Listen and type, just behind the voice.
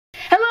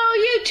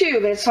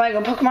YouTube, it's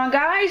LEGO Pokemon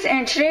Guys,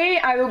 and today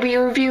I will be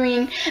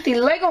reviewing the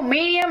LEGO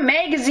Mania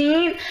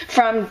magazine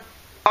from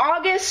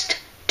August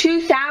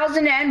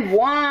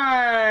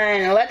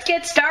 2001. Let's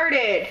get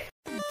started.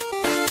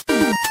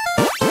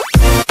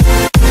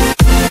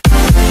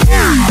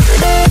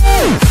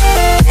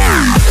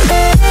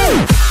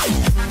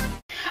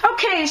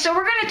 Okay, so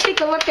we're going to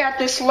take a look at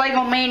this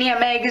LEGO Mania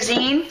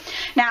magazine.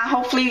 Now,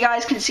 hopefully you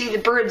guys can see the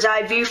bird's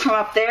eye view from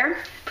up there.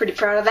 Pretty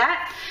proud of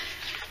that.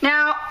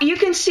 Now, you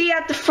can see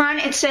at the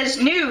front it says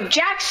new,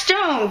 Jack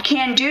Stone,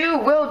 can do,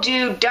 will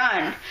do,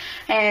 done.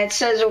 And it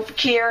says over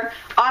here,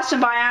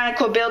 awesome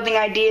Bionicle building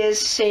ideas,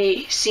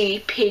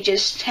 see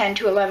pages 10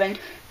 to 11.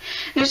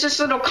 There's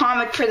this little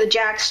comic for the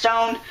Jack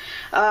Stone.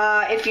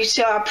 If you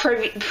saw a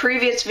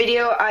previous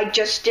video I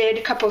just did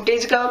a couple of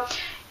days ago,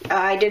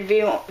 I did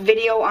a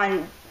video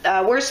on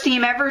worst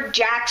theme ever,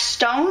 Jack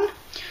Stone.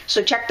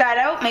 So check that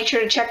out, make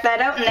sure to check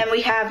that out. And then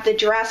we have the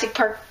Jurassic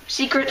Park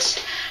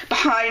secrets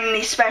behind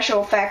the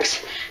special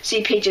effects.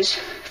 See pages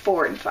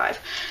 4 and 5.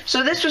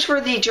 So this was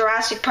for the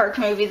Jurassic Park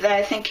movie that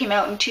I think came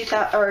out in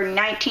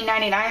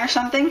 1999 or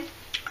something.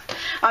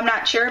 I'm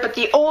not sure, but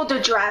the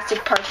older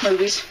Jurassic Park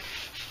movies.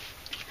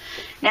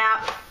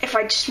 Now, if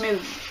I just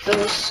move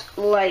those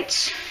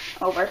lights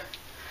over,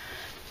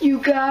 you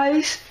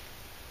guys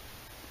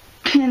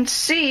can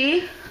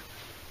see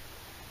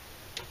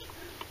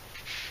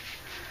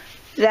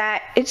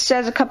that it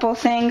says a couple of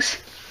things.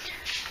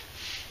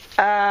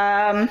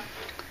 Right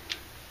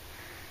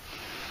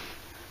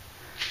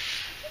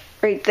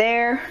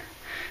there, it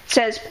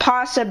says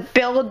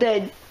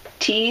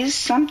possibilities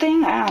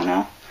something, I don't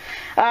know.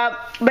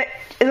 But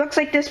it looks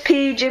like this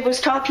page, it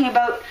was talking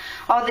about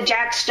all the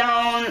Jack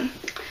Stone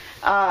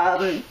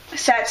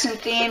sets and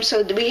themes.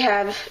 So we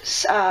have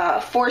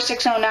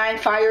 4609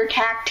 Fire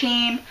Attack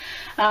Team.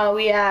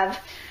 We have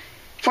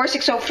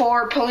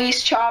 4604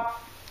 Police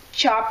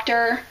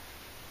Chopper.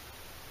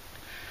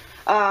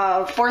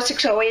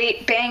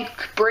 4608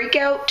 Bank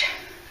Breakout.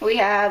 We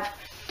have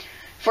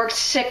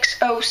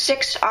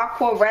 4606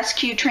 Aqua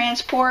Rescue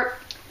Transport.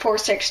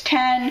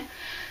 4610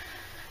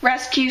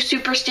 Rescue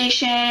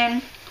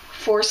Superstation.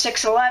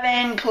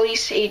 4611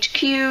 Police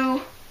HQ.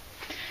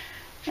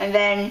 And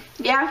then,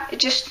 yeah, it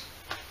just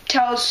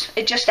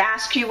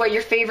asks you what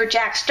your favorite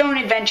Jack Stone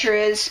adventure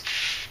is.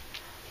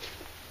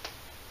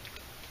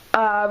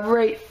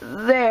 Right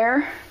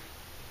there.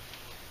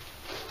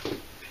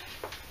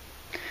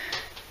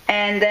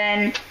 And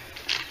then,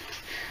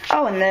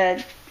 oh, and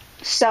the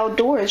cell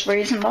door is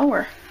raised and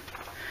lower.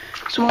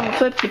 So when we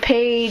flip the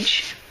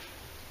page,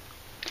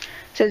 it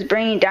says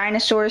bringing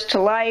dinosaurs to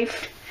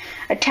life,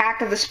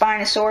 Attack of the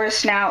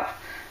Spinosaurus. Now,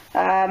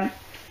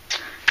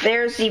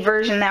 there's the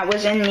version that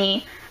was in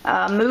the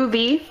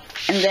movie,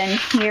 and then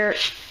here,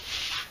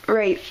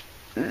 right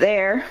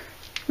there,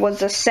 was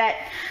the set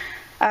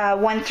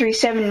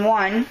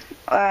 1371,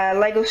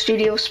 LEGO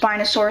Studio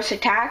Spinosaurus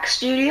Attack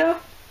Studio.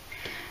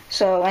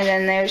 So, and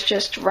then there's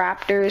just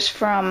Raptors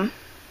from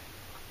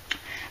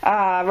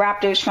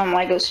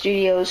LEGO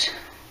Studios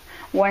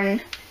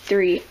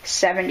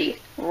 1370,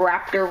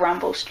 Raptor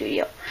Rumble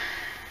Studio.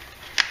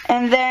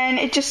 And then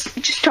it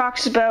just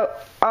talks about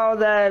all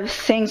the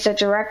things that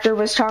director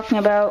was talking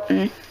about,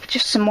 and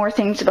just some more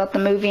things about the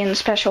movie and the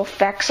special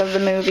effects of the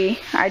movie.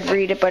 I'd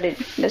read it, but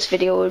this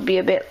video would be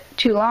a bit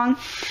too long.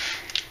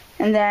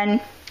 And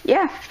then,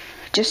 yeah,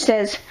 it just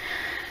says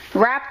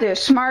Raptors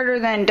smarter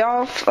than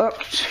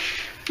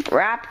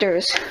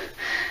Raptors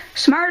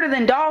smarter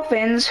than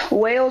dolphins,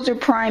 whales, or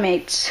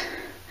primates.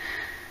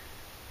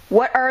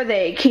 What are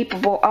they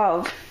capable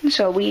of?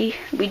 So we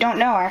don't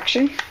know,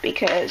 actually,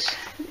 because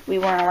we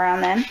weren't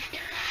around then.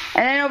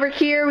 And then over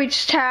here we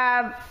just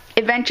have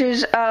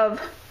adventures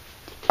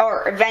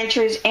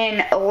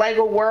in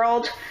LEGO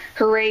World.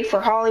 Hooray for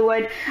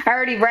Hollywood. I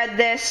already read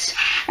this.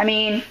 I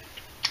mean,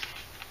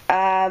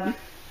 I'll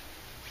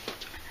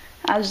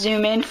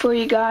zoom in for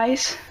you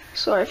guys.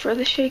 Sorry for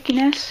the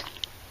shakiness.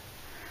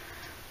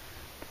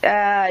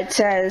 It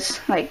says,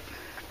 like,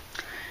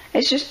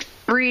 it's just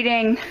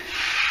reading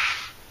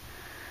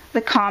the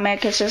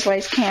comic. It says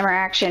lights, camera,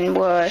 action,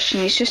 whoosh,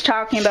 and he's just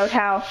talking about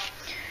how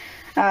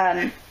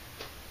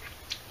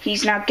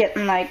he's not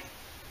getting, like,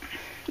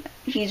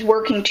 he's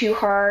working too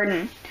hard,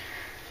 and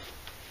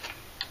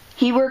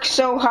he works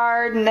so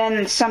hard, and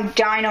then some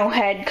dino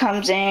head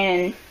comes in,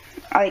 and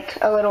like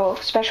a little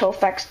special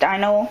effects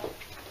dino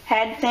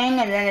head thing,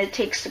 and then it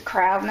takes the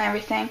crowd and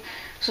everything,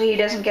 so he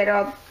doesn't get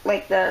all,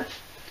 like, the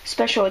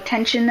special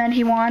attention that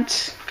he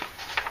wants.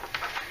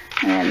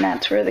 And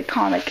that's where the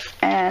comic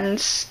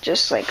ends,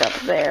 just like up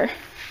there.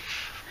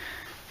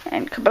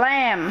 And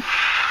kablam!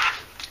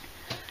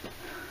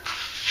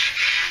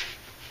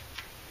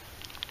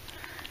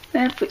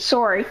 Then if we,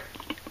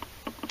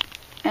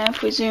 and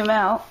if we zoom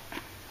out,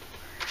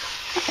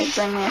 I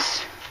bring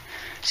this.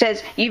 It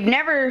says, you've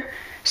never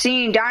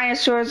seen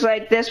dinosaurs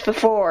like this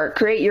before.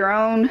 Create your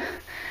own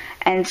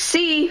and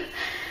see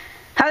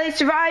how they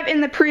survive in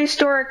the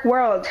prehistoric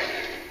world.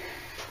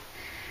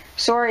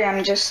 Sorry,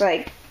 I'm just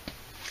like,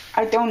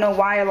 I don't know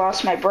why I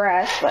lost my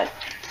breath, but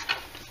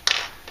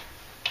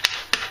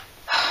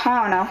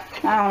I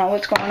don't know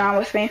what's going on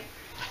with me.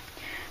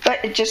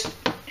 But it just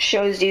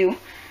shows you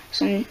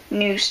some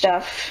new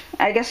stuff.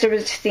 I guess there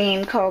was a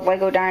theme called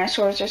Lego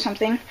Dinosaurs or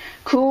something.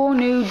 Cool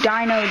new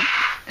dino,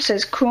 it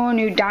says cool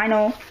new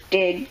dino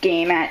dig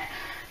game at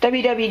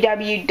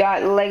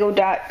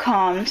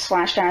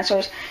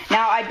www.lego.com/dinosaurs.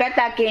 Now I bet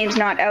that game's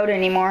not out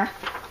anymore.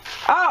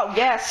 Oh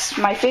yes,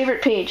 my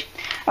favorite page.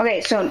 Okay,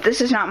 so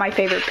this is not my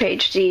favorite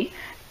page. The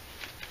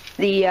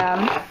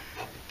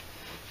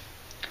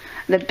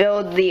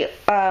build the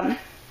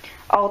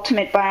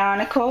Ultimate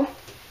Bionicle.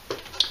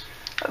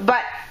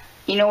 But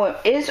you know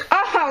what is?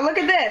 Oh, look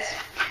at this.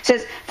 It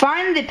says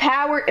find the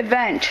power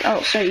event.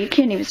 Oh, sorry, you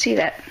can't even see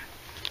that.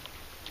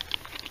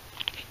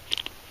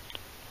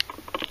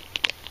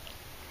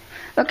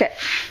 Look at. It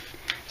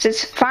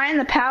says find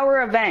the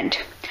power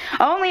event.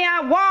 Only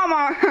at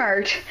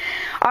Walmart.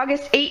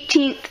 August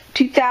 18th,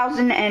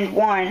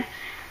 2001.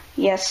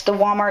 Yes, the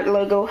Walmart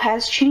logo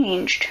has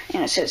changed.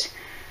 And it says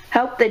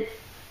help the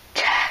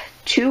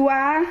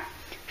Tua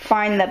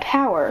find the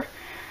power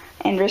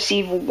and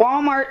receive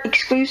Walmart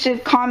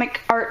exclusive comic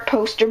art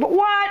poster. But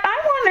what?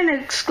 I want an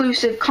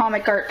exclusive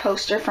comic art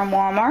poster from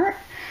Walmart.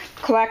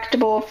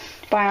 Collectible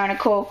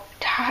Bionicle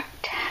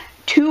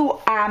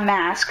Tua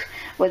mask.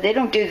 Well, they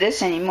don't do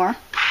this anymore.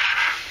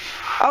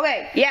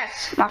 Okay,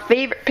 yes, my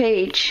favorite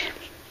page.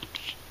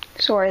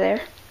 Sorry there.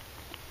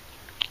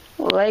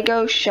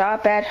 Lego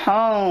Shop at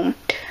Home.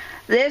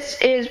 This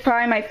is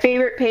probably my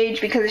favorite page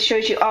because it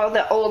shows you all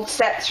the old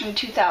sets from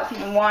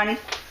 2001.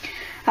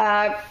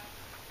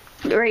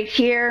 Right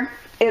here,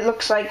 it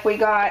looks like we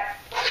got,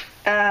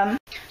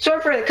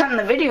 sorry for cutting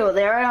the video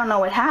there, I don't know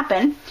what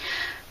happened,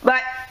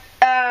 but,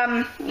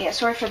 yeah,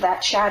 sorry for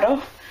that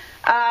shadow.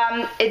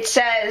 It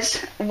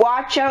says,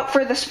 watch out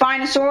for the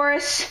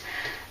Spinosaurus,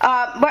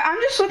 but I'm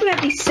just looking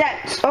at these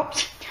sets,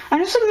 oops,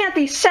 I'm just looking at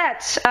these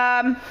sets,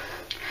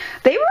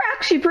 they were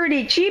actually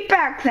pretty cheap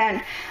back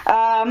then,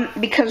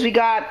 because we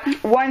got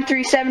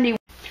 1/370.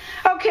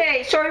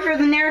 Okay, sorry for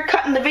the narrow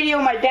cut in the video,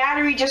 my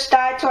battery just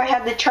died, so I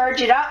had to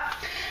charge it up.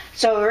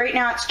 So right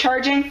now it's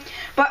charging.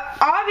 But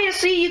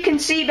obviously you can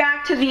see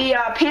back to the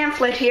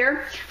pamphlet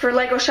here for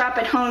Lego Shop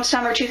at Home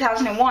Summer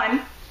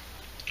 2001.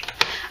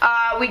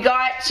 We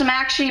got some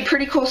actually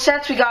pretty cool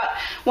sets. We got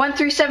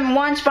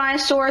 1/371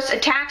 Spinosaurus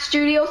Attack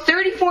Studio,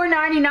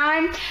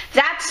 $34.99.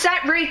 That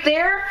set right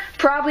there,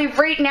 probably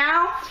right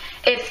now,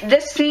 if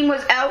this theme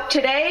was out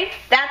today,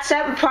 that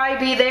set would probably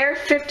be there,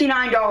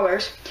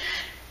 $59.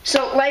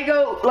 So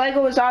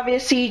Lego has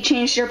obviously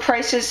changed their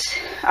prices,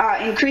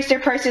 increased their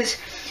prices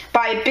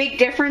by a big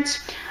difference.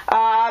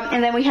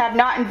 And then we have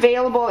not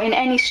available in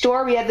any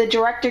store. We have the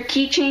Director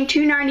Keychain,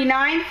 $2.99.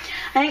 I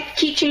think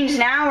keychains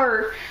now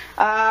are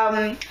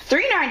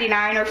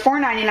 $3.99 or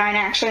 $4.99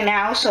 actually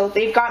now, so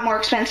they've got more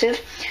expensive.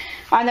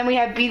 And then we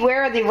have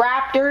Beware of the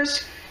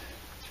Raptors.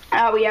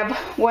 We have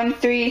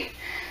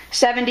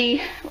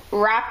 1/370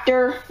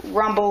 Raptor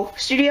Rumble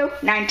Studio,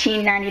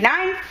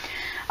 $19.99.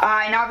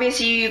 And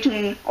obviously you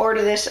can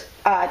order this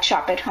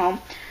Shop at Home.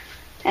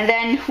 And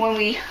then when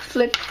we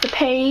flip the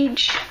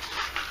page,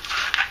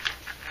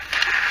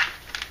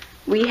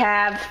 we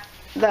have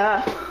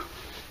the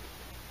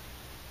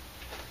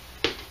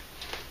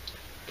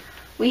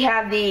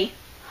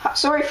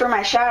sorry for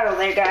my shadow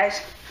there,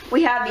 guys.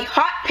 We have the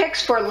hot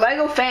picks for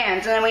Lego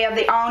fans, and then we have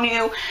the all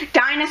new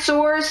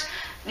dinosaurs,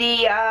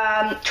 the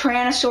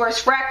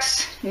Tyrannosaurus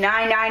Rex,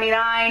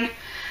 $9.99.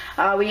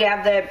 We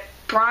have the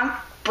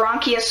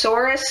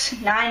Bronchiosaurus,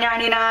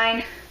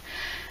 $9.99.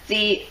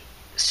 The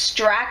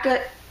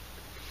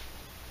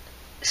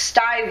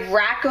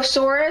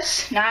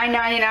Styracosaurus,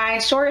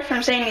 $9.99. Sorry if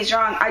I'm saying these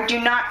wrong.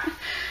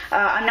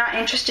 I'm not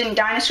interested in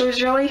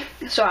dinosaurs really,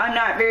 so I'm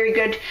not very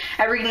good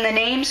at reading the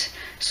names.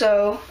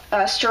 So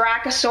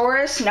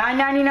Styracosaurus,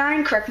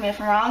 $9.99. Correct me if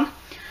I'm wrong.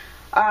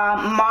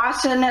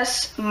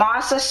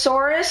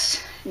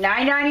 Mosasaurus,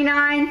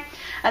 $9.99.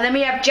 And then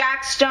we have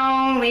Jack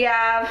Stone. We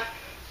have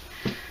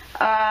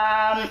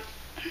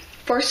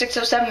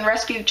 4607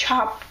 Rescue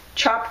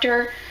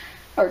Chopper.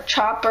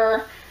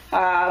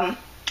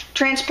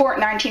 Transport,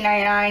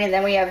 $19.99, and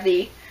then we have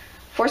the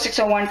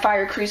 4601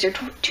 Fire Cruiser,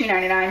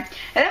 $2.99. And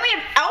then we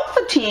have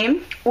Alpha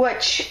Team,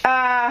 which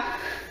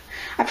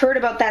I've heard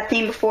about that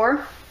theme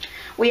before.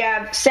 We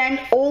have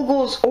Send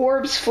Ogle's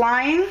Orbs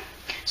Flying.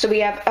 So we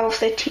have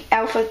Alpha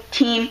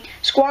Team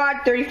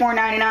Squad,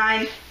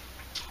 $34.99.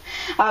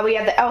 We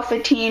have the Alpha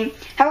Team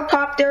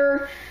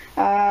Helicopter,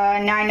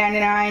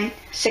 $9.99,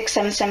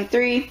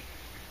 6773.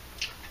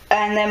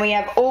 And then we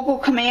have Ogle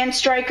Command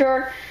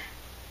Striker,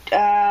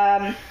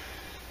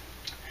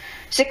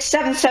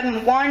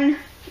 6771,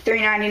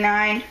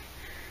 $3.99.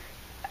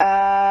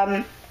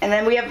 And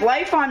then we have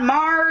Life on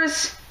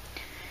Mars.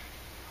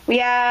 We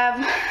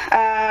have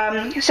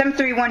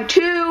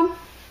 7312.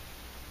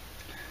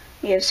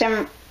 We have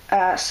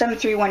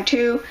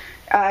 7312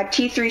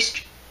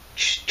 T3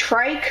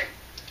 Strike.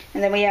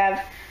 And then we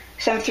have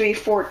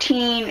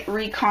 7314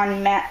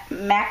 Recon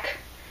Mech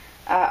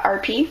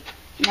RP,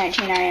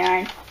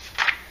 $19.99.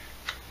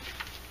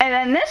 And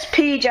then this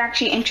page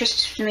actually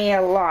interests me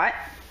a lot.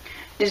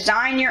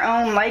 design your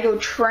own Lego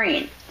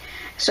train.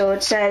 So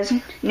it says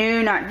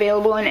new, not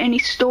available in any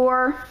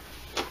store.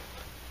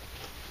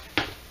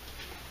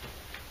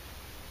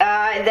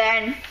 And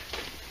then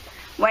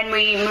when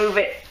we move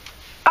it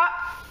up,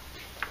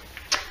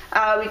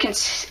 we can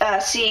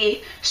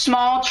see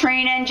small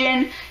train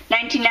engine,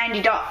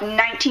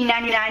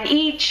 $19.99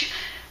 each.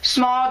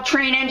 Small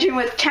train engine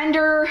with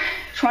tender,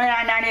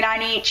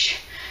 $29.99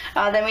 each.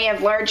 Then we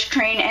have large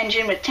train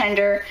engine with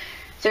tender,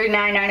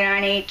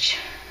 $39.99 each.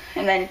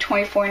 And then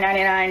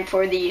 $24.99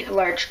 for the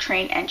large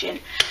train engine.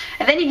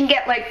 And then you can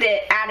get like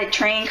the added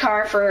train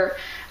car for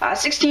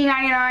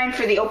 $16.99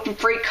 for the open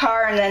freight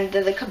car, and then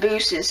the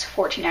caboose is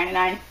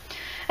 $14.99.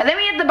 And then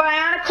we have the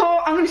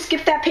Bionicle. I'm going to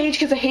skip that page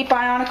because I hate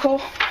Bionicle.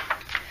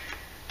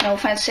 No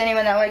offense to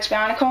anyone that likes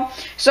Bionicle.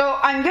 So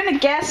I'm going to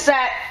guess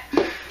that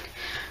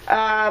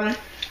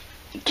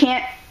you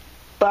can't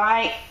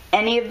buy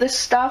any of this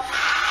stuff.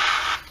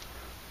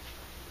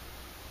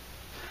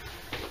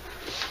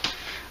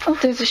 Oh,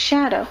 there's a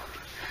shadow.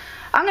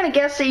 I'm going to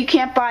guess that you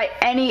can't buy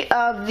any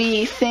of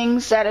the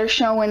things that are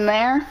showing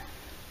there.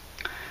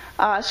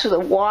 So the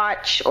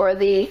watch or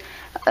the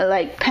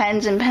like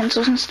pens and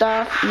pencils and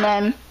stuff. And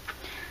then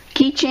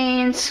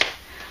keychains.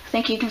 I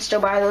think you can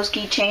still buy those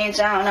keychains.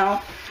 I don't know.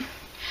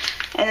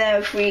 And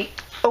then if we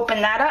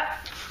open that up,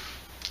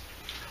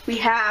 we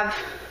have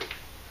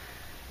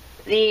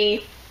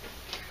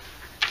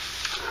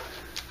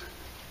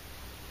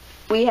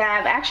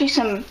actually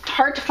some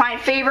hard to find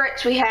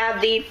favorites. We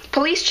have the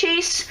Police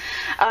Chase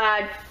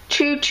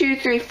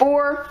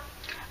 2234.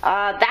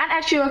 That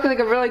actually looks like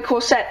a really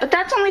cool set, but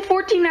that's only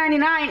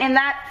 $14.99, and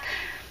that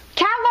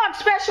catalog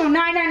special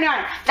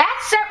 $9.99.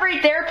 That set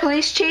right there,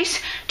 Police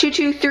Chase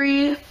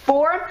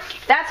 2234.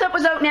 That set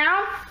was out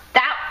now.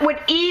 That would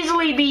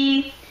easily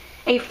be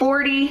a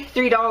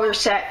 $43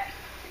 set.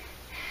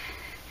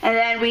 And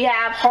then we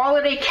have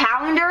Holiday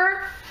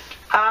Calendar.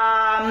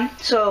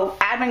 So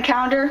Advent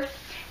Calendar.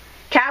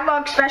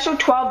 Catalog special,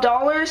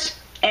 $12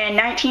 and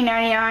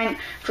 $19.99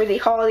 for the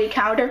holiday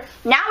calendar.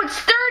 Now it's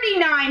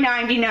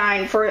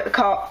 $39.99 for a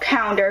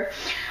calendar,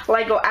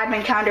 Lego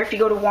Advent Calendar if you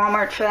go to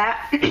Walmart for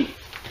that.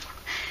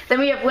 Then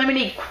we have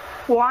limited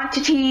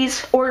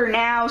quantities, order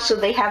now. So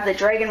they have the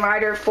Dragon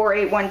Rider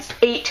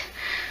 4818,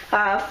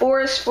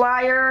 Forest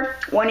Flyer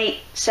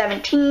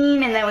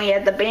 1817, and then we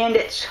have the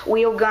Bandits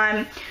Wheel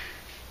Gun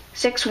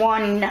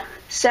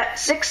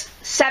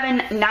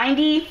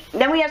 6790.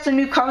 Then we have some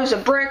new colors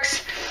of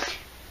bricks.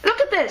 Look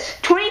at this,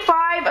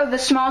 25 of the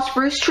small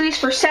spruce trees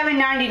for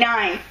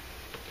 $7.99.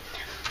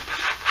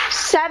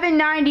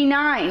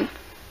 $7.99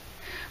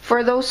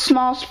 for those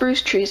small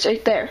spruce trees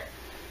right there.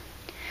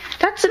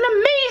 That's an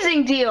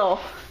amazing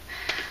deal.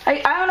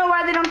 I don't know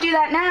why they don't do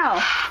that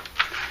now.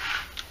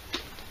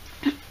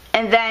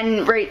 And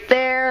then right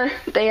there,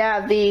 they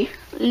have the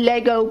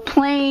Lego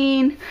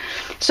plane.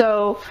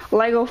 So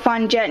Lego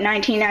Fun Jet,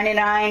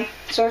 $19.99.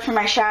 Sorry for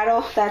my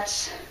shadow.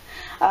 That's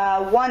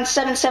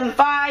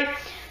 1775.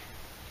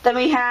 Then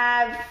we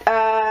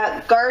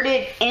have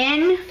Guarded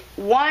In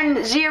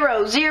 1000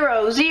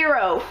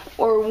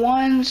 or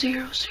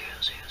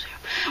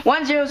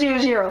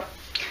 1000.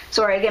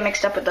 Sorry, I get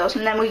mixed up with those.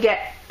 And then we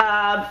get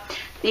the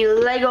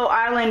Lego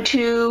Island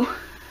 2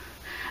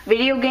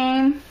 video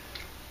game.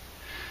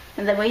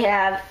 And then we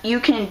have You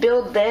Can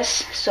Build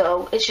This.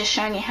 So it's just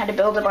showing you how to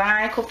build a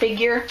Bionicle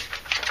figure.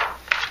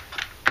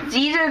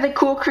 These are the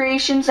cool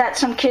creations that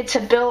some kids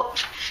have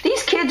built.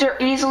 These kids are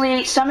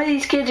some of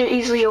these kids are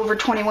easily over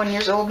 21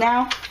 years old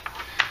now.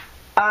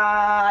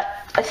 I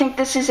think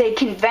this is a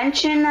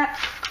convention that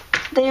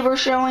they were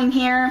showing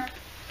here.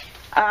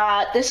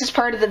 This is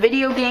part of the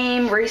video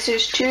game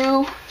Racers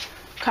 2,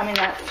 coming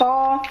that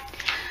fall.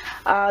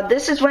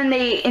 This is when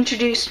they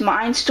introduced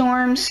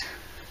Mindstorms.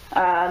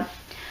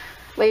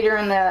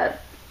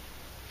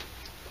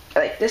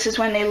 This is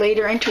when they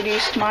later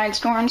introduced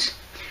Mindstorms.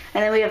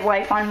 And then we have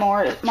Life on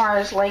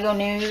Mars, Lego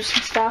news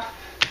and stuff.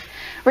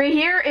 Right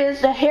here is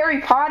the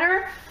Harry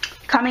Potter,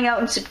 coming out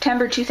in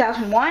September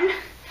 2001,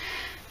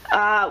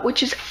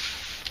 which is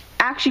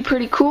actually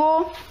pretty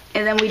cool.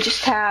 And then we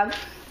just have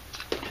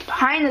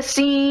behind the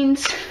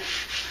scenes,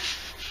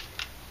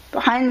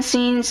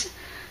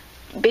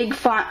 big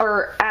fun,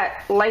 or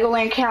at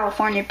Legoland,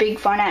 California, big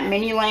fun at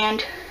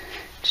Miniland.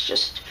 It's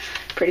just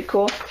pretty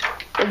cool.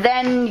 And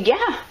then,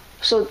 yeah,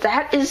 so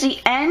that is the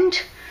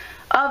end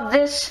of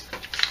this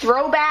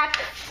Throwback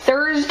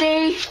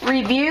Thursday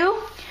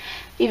review.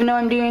 Even though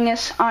I'm doing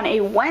this on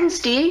a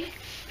Wednesday,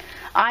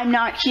 I'm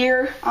not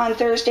here on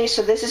Thursday,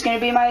 so this is going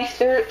to be my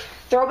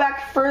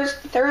Throwback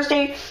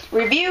Thursday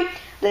review.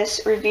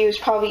 This review is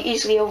probably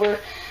easily over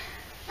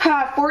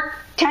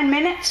 10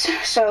 minutes.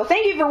 So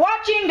thank you for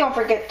watching. Don't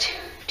forget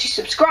to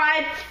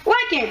subscribe,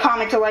 like, and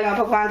comment to Lego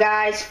Pokemon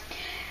guys.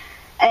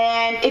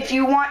 And if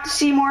you want to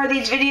see more of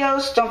these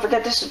videos, don't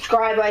forget to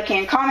subscribe, like,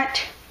 and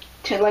comment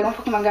to Lego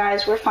Pokemon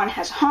guys, where fun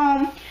has a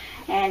home.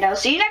 And I'll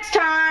see you next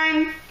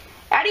time.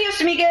 Adios,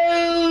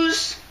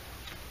 amigos.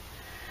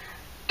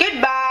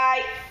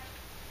 Goodbye.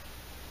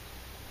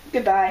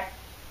 Goodbye.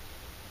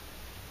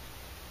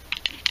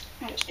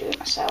 I just do it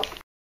myself.